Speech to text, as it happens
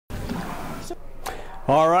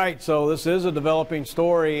All right, so this is a developing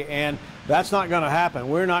story, and that's not going to happen.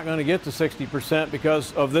 We're not going to get to 60%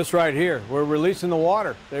 because of this right here. We're releasing the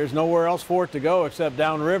water. There's nowhere else for it to go except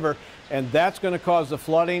downriver, and that's going to cause the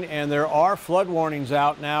flooding, and there are flood warnings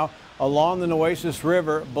out now along the Nueces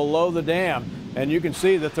River below the dam, and you can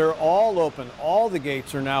see that they're all open. All the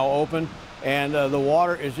gates are now open, and the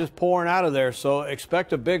water is just pouring out of there, so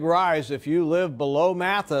expect a big rise if you live below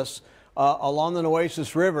Mathis along the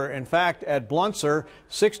Nueces River. In fact, at Bluntzer,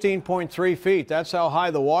 16.3 feet. That's how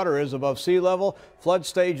high the water is above sea level. Flood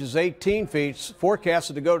stage is 18 feet,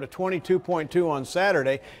 forecasted to go to 22.2 on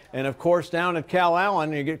Saturday. And of course, down at Cal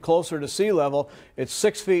Allen, you get closer to sea level. It's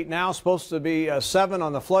 6 feet now, supposed to be 7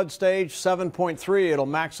 on the flood stage, 7.3. It'll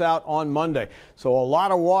max out on Monday. So a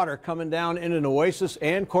lot of water coming down into Nueces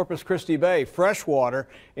and Corpus Christi Bay. Fresh water,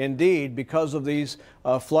 indeed, because of these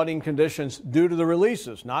flooding conditions due to the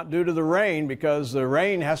releases, not due to the rain, because the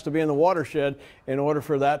rain has to be in the watershed in order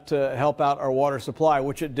for that to help out our water supply,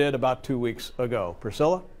 which it did about 2 weeks ago.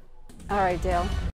 Priscilla? All right, Dale.